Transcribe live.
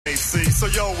So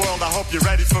yo world, I hope you're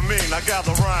ready for me. Now gather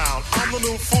round. I'm the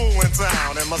new fool in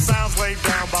town, and my sound's laid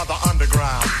down by the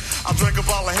underground. I'll drink up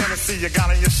all the Hennessy you got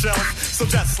on your shelf. So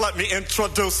just let me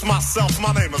introduce myself.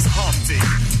 My name is Humpty,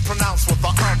 pronounced with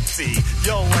the umpty.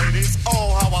 Yo ladies,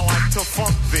 oh how I like to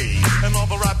funk thee. And all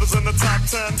the rappers in the top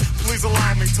 10, please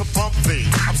allow me to bump thee.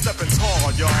 I'm stepping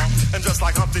tall, y'all, and just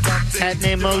like Humpty Dumpty. Cat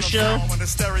Named Mo Show. When the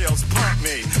stereos pump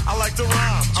me. I like to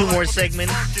rhyme. Two more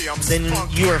segments, then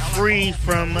you are free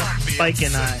from Spike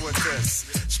and I.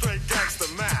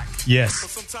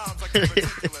 Yes.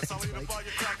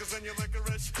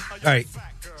 All right.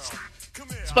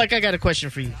 Spike, I got a question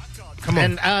for you. Come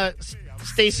on. And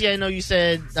Stacey, I know you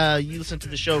said you listen to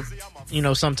the show,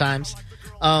 sometimes.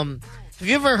 Have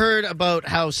you ever heard about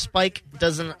how Spike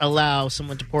doesn't allow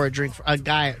someone to pour a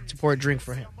guy to pour a drink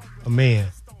for him? A man.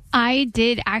 I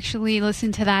did actually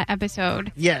listen to that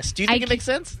episode. Yes. Do you think it makes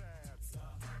sense?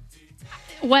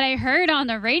 What I heard on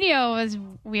the radio was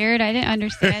weird. I didn't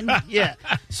understand. Yeah.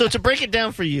 So to break it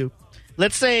down for you,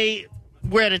 let's say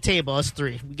we're at a table, us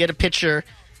three. We get a pitcher,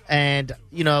 and,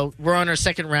 we're on our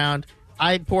second round.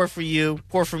 I pour for you,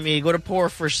 pour for me, go to pour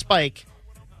for Spike.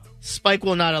 Spike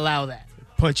will not allow that.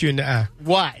 Punch you in the eye.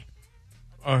 Why?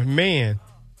 A man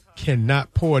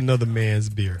cannot pour another man's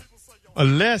beer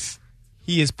unless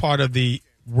he is part of the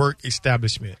work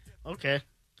establishment. Okay.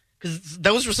 Because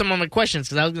those were some of my questions,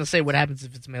 because I was going to say what happens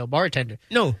if it's a male bartender.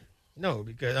 No,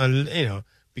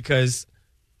 because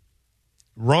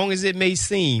wrong as it may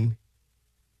seem,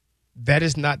 that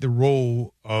is not the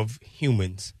role of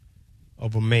humans,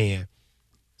 of a man.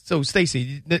 So,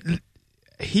 Stacey,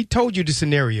 he told you the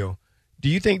scenario. Do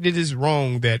you think that it is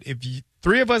wrong that if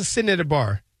three of us are sitting at a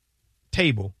bar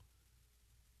table,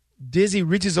 Dizzy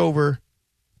reaches over,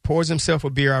 pours himself a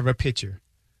beer out of a pitcher,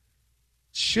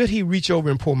 should he reach over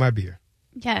and pour my beer?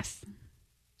 Yes.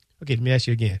 Okay, let me ask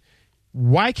you again.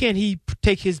 Why can't he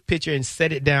take his pitcher and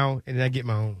set it down and then I get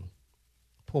my own?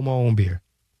 Pour my own beer.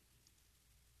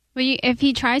 Well, if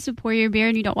he tries to pour your beer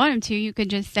and you don't want him to, you could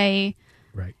just say,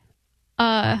 right.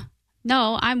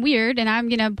 No, I'm weird and I'm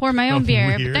going to pour my own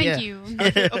beer. But thank you.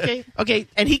 Okay.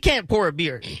 And he can't pour a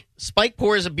beer. Spike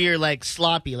pours a beer like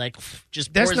sloppy, like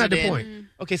just pours it in. That's not the point.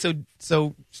 Okay,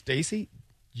 so Stacey,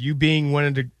 you being one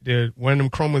of one of them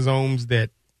chromosomes that,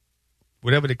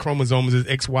 whatever the chromosomes is,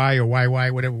 XY or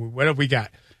YY, whatever we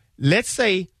got. Let's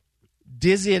say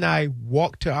Dizzy and I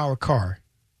walked to my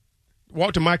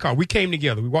car. We came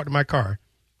together. We walked to my car.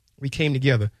 We came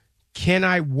together. Can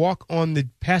I walk on the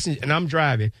passenger, and I'm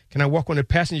driving, can I walk on the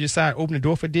passenger side, open the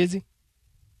door for Dizzy?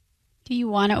 Do you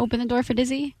want to open the door for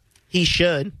Dizzy? He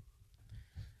should.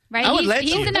 Right?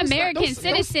 He's an American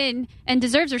citizen and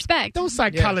deserves respect. Don't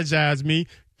psychologize me.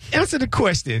 Answer the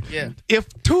question. Yeah. If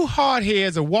two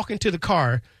hardheads are walking to the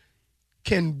car,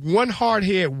 can one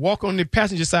hardhead walk on the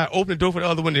passenger side, open the door for the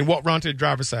other one, and walk around to the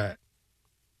driver's side?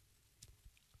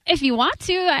 If you want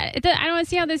to. I don't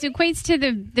see how this equates to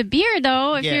the beer,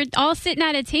 though. If you're all sitting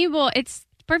at a table, it's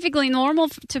perfectly normal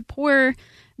to pour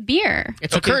beer.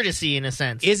 It's a courtesy in a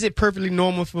sense. Is it perfectly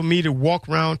normal for me to walk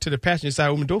around to the passenger side,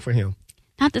 open the door for him?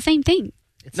 Not the same thing.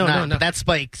 It's not. No. That's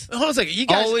Spike's. Hold on a second. You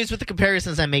guys, always with the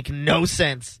comparisons that make no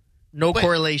sense. No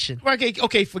correlation.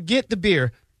 Okay, forget the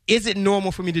beer. Is it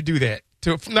normal for me to do that?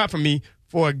 Not for me,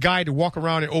 for a guy to walk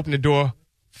around and open the door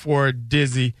for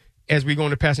Dizzy as we go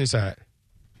on the passenger side?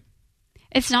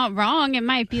 It's not wrong. It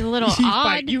might be a little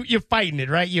odd. You're fighting it,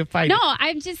 right? You're fighting. No,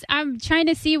 I'm trying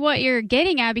to see what you're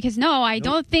getting at, because I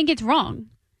don't think it's wrong.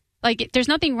 Like, there's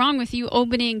nothing wrong with you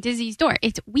opening Dizzy's door.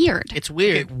 It's weird. It's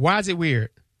weird. Okay, why is it weird?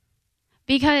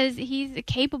 Because he's a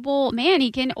capable man.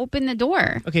 He can open the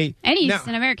door. Okay. And he's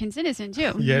an American citizen,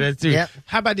 too. Yeah, that's true. Yep.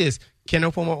 How about this? Can I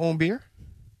pour my own beer?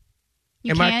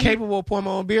 Am I capable of pouring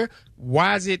my own beer?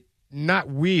 Why is it not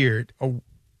weird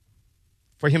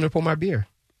for him to pour my beer?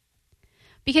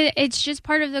 Because it's just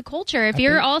part of the culture. If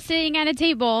you're all sitting at a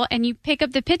table and you pick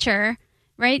up the pitcher,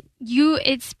 right,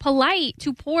 it's polite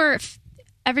to pour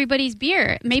everybody's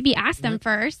beer. Maybe ask them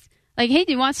first. Like, hey,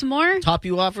 do you want some more? Top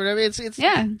you off or whatever. It's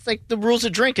like the rules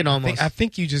of drinking almost. I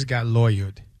think you just got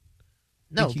lawyered.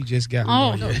 No. I think you just got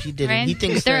lawyered. No, he didn't. Ryan, He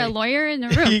thinks is there a lawyer in the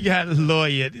room? You got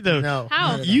lawyered. No.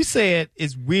 How? You said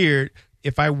it's weird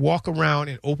if I walk around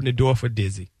and open the door for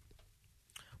Dizzy.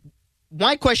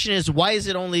 My question is, why is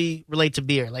it only relate to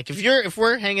beer? Like, if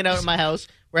we're hanging out at my house,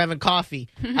 we're having coffee,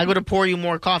 I go to pour you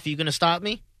more coffee, you going to stop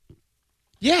me?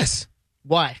 Yes.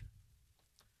 Why?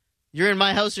 You're in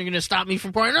my house, and you're going to stop me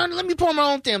from pouring? No, let me pour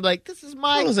my own thing. I'm like, this is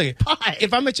my pie.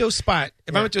 If I'm at your spot,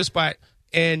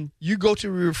 and you go to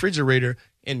the refrigerator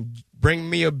and bring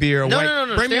me a beer, No.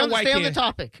 Bring Stay me a on white the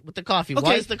topic with the coffee. Okay.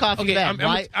 Why is the coffee bad?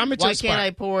 I'm at your Why spot. can't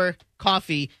I pour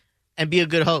coffee and be a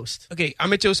good host. Okay,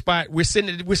 I'm at your spot. We're sitting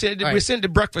at the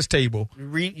breakfast table.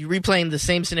 You're replaying the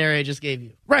same scenario I just gave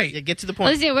you. Right. Yeah, get to the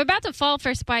point. Listen, we're about to fall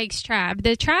for Spike's trap.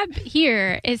 The trap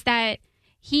here is that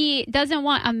he doesn't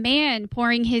want a man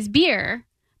pouring his beer,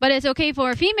 but it's okay for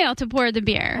a female to pour the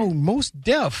beer. Oh, most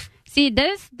deaf. See,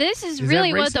 this is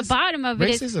really that what the racist? bottom of it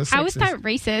Racist is. or How is sexist? that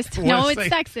racist? No, it's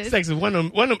sexist. Sexist. One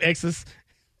of them exes.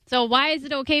 So why is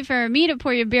it okay for me to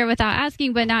pour your beer without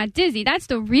asking, but not Dizzy? That's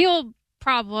the real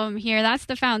problem here. That's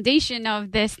the foundation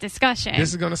of this discussion. This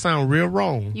is going to sound real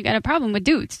wrong. You got a problem with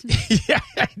dudes. Yeah.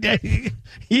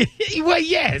 Well,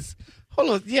 yes. Hold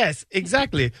on. Yes,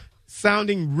 exactly.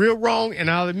 Sounding real wrong, and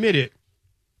I'll admit it.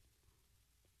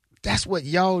 That's what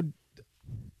y'all...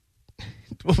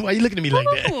 Why are you looking at me like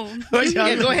that? Ooh.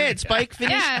 Yeah, go ahead, Spike.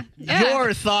 Finish Yeah.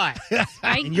 your thought.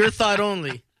 And your thought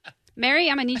only. Mary,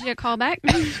 I'm going to need you to call back.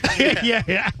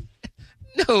 Yeah.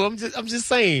 No, I'm just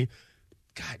saying.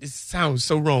 God, this sounds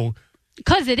so wrong.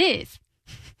 Because it is.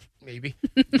 Maybe.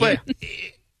 But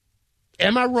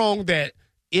am I wrong that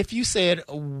if you said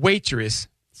a waitress,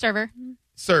 Server.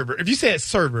 if you said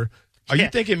server, are you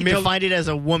thinking You male? defined it as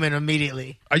a woman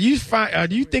immediately. Are you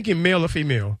thinking male or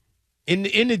female? In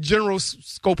the general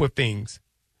scope of things,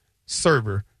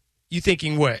 server, you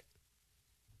thinking what?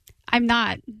 I'm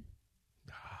not.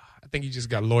 I think you just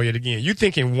got lawyered again. You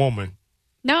thinking woman?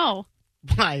 No.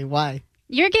 Why?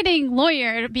 You're getting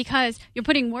lawyered because you're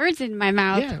putting words in my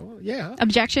mouth. Yeah, well, yeah.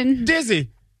 Objection. Dizzy.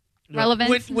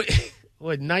 Relevance.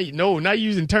 What? Not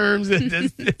using terms.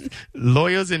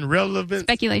 Lawyers and relevance.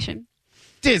 Speculation.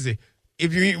 Dizzy.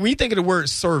 When you think of the word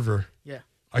server, Yeah.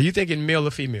 are you thinking male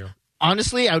or female?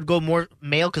 Honestly, I would go more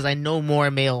male because I know more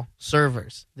male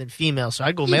servers than female. So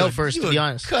I'd go male first, to be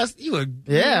honest.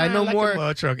 I know like more. a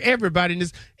mud truck. Everybody in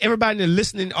the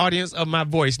listening audience of my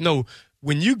voice know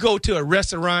when you go to a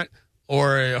restaurant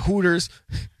or a Hooters,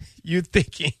 you're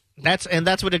thinking. That's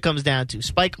what it comes down to.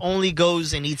 Spike only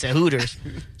goes and eats at Hooters.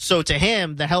 So to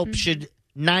him, the help should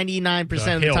 99%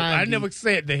 of the help. time I be never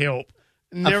said the help.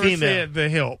 Never female. said the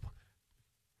help.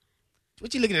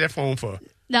 What you looking at that phone for?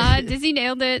 Nah, Dizzy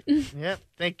nailed it. Yep,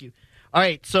 thank you. All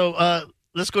right, so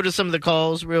let's go to some of the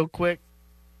calls real quick.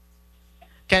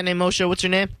 Cat named Moshe, what's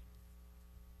your name?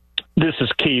 This is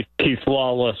Keith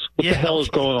Lawless. What Yeah, the hell is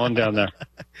okay. going on down there?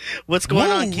 What's going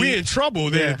on, Whoa, Keith? we're in trouble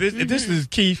then. Yeah. If this is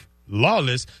Keith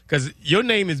Lawless, because your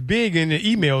name is big in the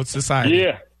email society.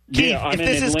 Yeah. Keith, I'm if in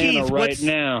this is Atlanta Keith, right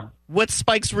now. What's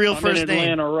Spike's real I'm first in name?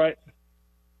 Atlanta right.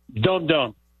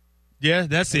 Dum. Yeah,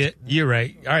 that's it. You're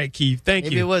right. All right, Keith. Thank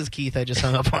Maybe you. it was Keith I just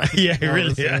hung up on. Yeah, No,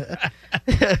 really. it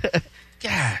was,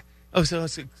 God. Oh, so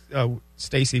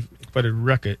Stacy, for the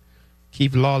record,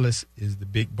 Keith Lawless is the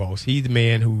big boss. He's the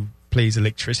man who pays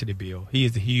electricity bill. He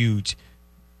is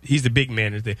he's the big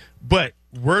man. But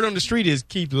word on the street is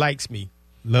Keith likes me.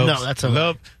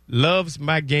 Loves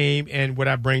my game and what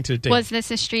I bring to the table. Was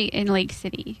this a street in Lake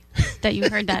City that you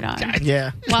heard that on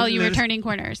yeah. while you were turning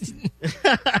corners?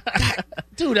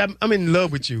 Dude, I'm in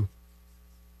love with you.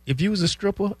 If you was a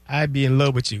stripper, I'd be in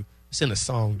love with you. It's in a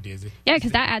song, Dizzy. Yeah,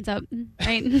 because that adds up,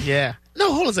 right? Yeah.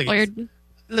 No, hold on a second.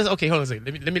 Lawyered. Hold on a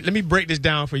second. Let me break this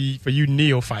down for you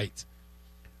neophytes.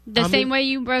 The same way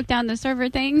you broke down the server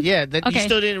thing? Yeah, that you Okay.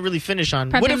 still didn't really finish on.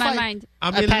 Prep What in if my I, mind.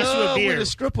 I'm I in pass you a love beer? with a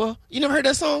stripper. You never heard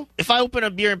that song? If I open a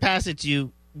beer and pass it to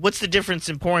you, what's the difference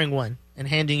in pouring one and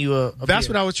handing you a That's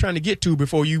beer? what I was trying to get to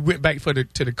before you went back to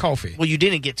the coffee. Well, you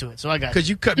didn't get to it, so I got Because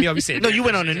you cut me off. You said No, you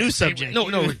went on a new subject.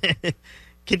 No.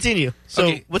 Continue. So,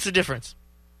 Okay. what's the difference?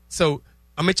 So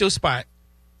I'm at your spot,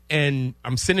 and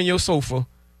I'm sitting on your sofa,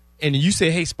 and you say,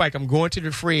 "Hey, Spike, I'm going to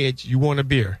the fridge. You want a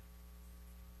beer?"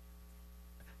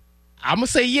 I'm gonna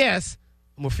say yes.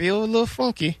 I'm gonna feel a little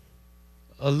funky,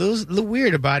 a little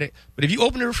weird about it. But if you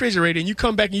open the refrigerator and you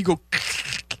come back and you go,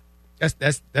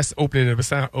 that's opening of a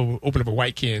sound, open of a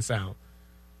white can sound,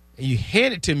 and you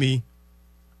hand it to me,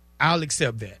 I'll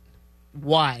accept that.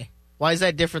 Why? Why is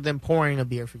that different than pouring a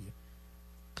beer for you?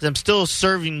 Because I'm still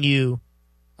serving you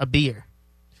a beer.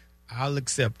 I'll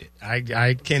accept it. I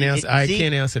can't answer. I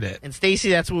can't answer that. And Stacy,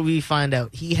 that's what we find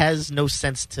out. He has no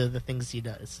sense to the things he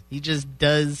does. He just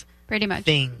does Pretty much.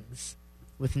 things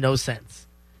with no sense.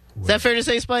 Is that fair to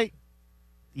say, Spike?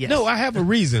 Yes. No, I have a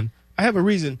reason.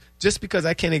 Just because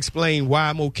I can't explain why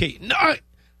I'm okay. No.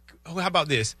 How about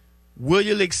this? Will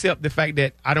you accept the fact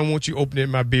that I don't want you opening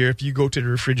my beer if you go to the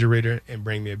refrigerator and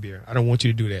bring me a beer? I don't want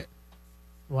you to do that.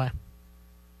 Why?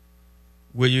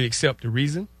 Will you accept the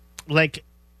reason? Like,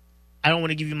 I don't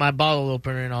want to give you my bottle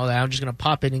opener and all that. I'm just going to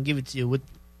pop it and give it to you.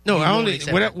 No, You I won't only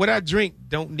accept what I drink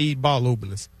don't need bottle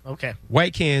openers. Okay.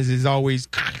 White cans is always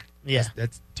Yeah.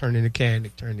 that's turning the can,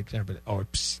 or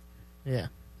psst. Yeah.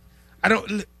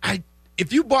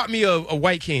 If you bought me a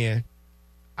white can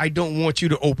I don't want you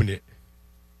to open it.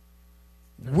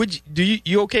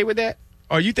 You okay with that?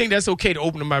 Or you think that's okay to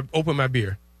open my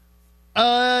beer?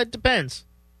 It depends.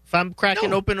 If I'm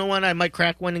cracking open one, I might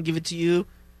crack one and give it to you.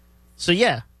 So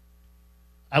yeah,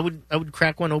 I would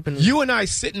crack one open. You and I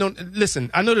sitting on.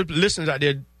 Listen, I know the listeners out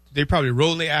there, they probably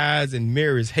rolling their eyes, and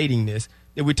Mary is hating this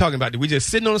that we're talking about. We're just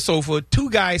sitting on the sofa,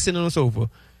 two guys sitting on the sofa.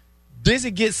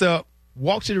 Dizzy gets up,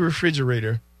 walks to the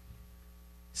refrigerator.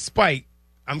 Spike,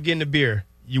 I'm getting a beer.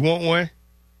 You want one?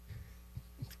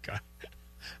 God.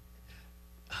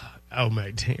 Oh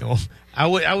my damn! I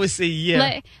would say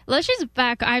yeah. Let's just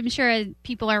back. I'm sure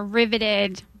people are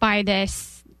riveted by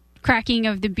this cracking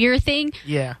of the beer thing.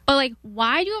 Yeah. But like,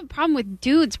 why do you have a problem with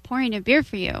dudes pouring a beer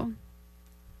for you?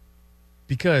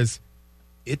 Because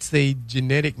it's a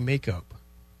genetic makeup.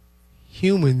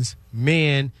 Humans,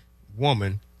 man,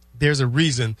 woman. There's a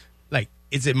reason. Like,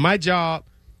 is it my job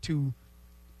to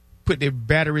put the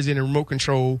batteries in the remote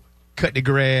control, cut the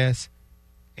grass,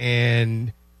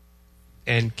 and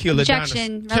kill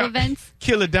the relevance.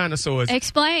 Kill the dinosaurs?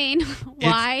 Explain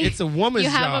why it's a woman's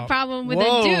you have job. a problem with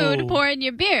a dude pouring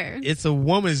your beer. It's a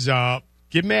woman's job.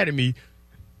 Get mad at me.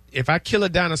 If I kill a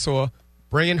dinosaur,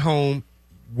 bring it home,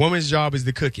 woman's job is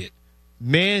to cook it.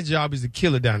 Man's job is to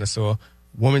kill a dinosaur.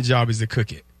 Woman's job is to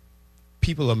cook it.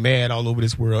 People are mad all over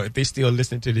this world if they still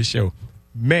listen to this show.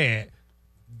 Mad.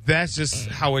 That's just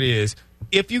how it is.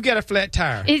 If you get a flat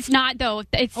tire. It's not, though.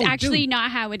 It's actually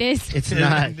not how it is. It's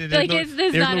not. There's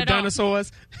there's not no at all.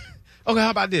 dinosaurs. Okay,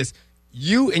 how about this?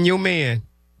 You and your man,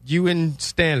 you and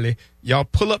Stanley, y'all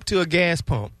pull up to a gas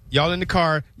pump. Y'all in the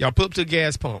car, y'all pull up to a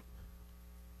gas pump.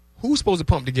 Who's supposed to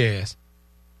pump the gas?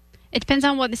 It depends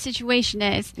on what the situation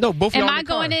is. No, both y'all Am in I the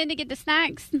car. going in to get the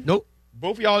snacks? Nope.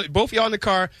 Both y'all in the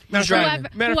car. Matter of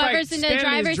fact, Whoever's in the Stanley is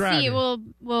driver's seat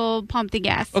driving. will pump the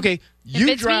gas. Okay, you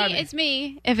if it's driving. me, it's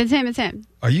me. If it's him, it's him.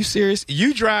 Are you serious?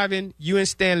 You driving, you and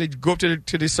Stanley go up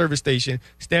to the service station.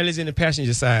 Stanley's in the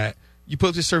passenger side. You pull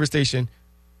up to the service station.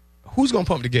 Who's going to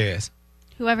pump the gas?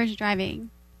 Whoever's driving.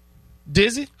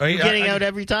 Dizzy? Are you getting out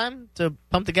every time to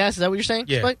pump the gas? Is that what you're saying?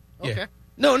 Yeah. Spike? Yeah. Okay.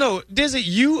 No. Dizzy,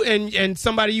 you and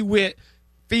somebody you with,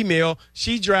 female,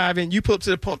 she driving, you pull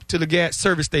up to the gas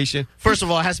service station. First of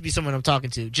all, it has to be someone I'm talking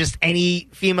to. Just any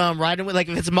female I'm riding with. Like,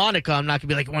 if it's Monica, I'm not going to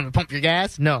be like, want to pump your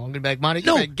gas? No, I'm going to be like, Monica,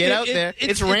 you better get out there.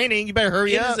 It's raining. You better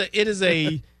hurry up. It is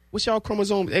a what's y'all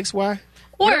chromosome, XY?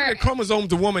 Whatever the chromosome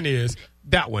the woman is,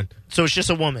 that one. So it's just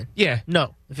a woman? Yeah.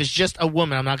 No. If it's just a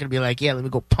woman, I'm not going to be like, yeah, let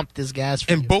me go pump this gas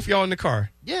for And you. both y'all in the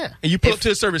car. Yeah. And you pull up to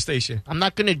the service station. I'm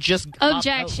not going to just hop out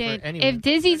Objection. for anyone. If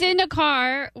Dizzy's in the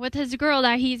car with his girl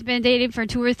that he's been dating for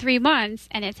 2 or 3 months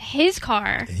and it's his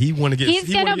car, He want to get.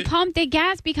 he's going to pump the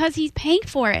gas because he's paying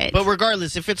for it. But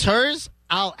regardless, if it's hers,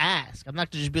 I'll ask. I'm not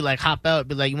going to just be like, hop out,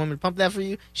 be like, you want me to pump that for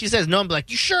you? She says no. I'm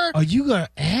like, you sure? Are you gonna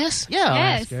ask? Yeah, I'll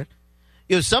Yes. ask her.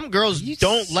 Some girls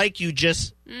don't like you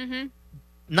just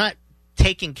not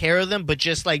taking care of them, but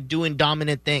just like doing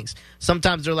dominant things.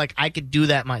 Sometimes they're like, I could do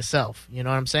that myself. You know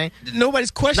what I'm saying?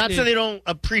 Nobody's questioning. Not so they don't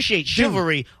appreciate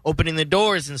chivalry, opening the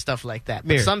doors and stuff like that. But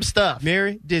Mary. some stuff.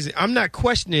 Mary, Dizzy, I'm not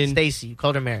questioning. Stacy, you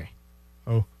called her Mary.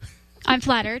 Oh, I'm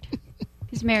flattered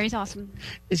because Mary's awesome.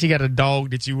 she got a dog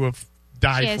that you would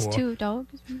die She has for. 2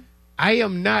 dogs. I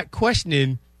am not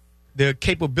questioning the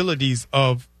capabilities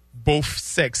of both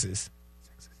sexes.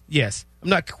 Yes, I'm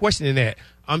not questioning that.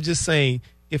 I'm just saying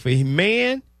if a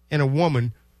man and a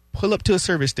woman pull up to a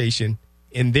service station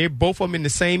and they're both of them in the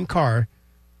same car,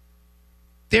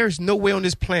 there's no way on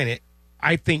this planet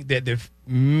I think that the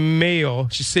male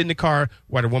should sit in the car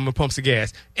while the woman pumps the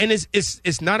gas. And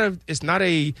it's not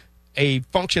a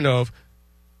function of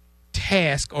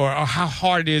task or how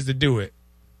hard it is to do it.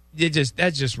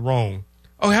 That's just wrong.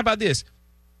 Oh, how about this?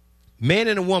 Man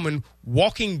and a woman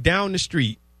walking down the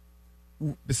street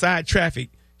beside traffic.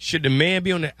 Should the man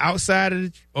be on the outside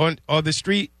of the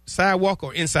street sidewalk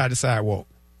or inside the sidewalk?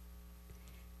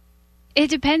 It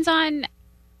depends on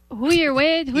who you're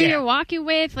with, who you're walking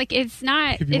with. Like, it's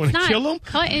not kill 'em?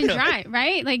 cut and dry,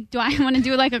 right? Like, do I want to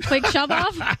do like a quick shove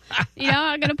off?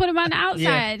 I'm gonna put him on the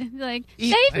outside. Like,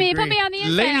 save me, put me on the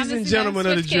inside. Ladies and gentlemen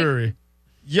of the jury,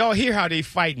 y'all hear how they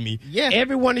fight me. Yeah.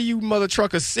 Every one of you mother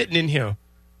truckers sitting in here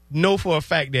know for a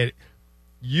fact that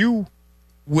you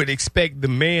would expect the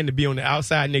man to be on the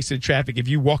outside next to the traffic if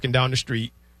you walking down the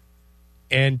street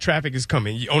and traffic is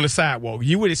coming on the sidewalk.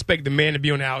 You would expect the man to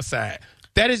be on the outside.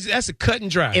 That's a cut and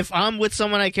dry. If I'm with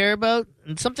someone I care about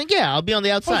and something, yeah, I'll be on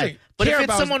the outside. But if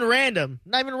it's someone random,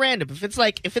 not even random, if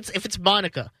it's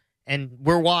Monica and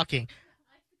we're walking,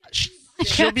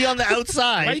 she'll be on the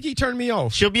outside. Why you keep turning me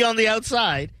off? She'll be on the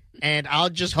outside, and I'll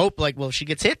just hope, like, well, if she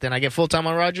gets hit, then I get full time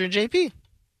on Roger and JP.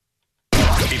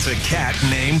 It's a cat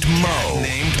named Mo.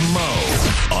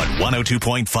 On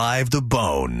 102.5 The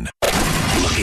Bone.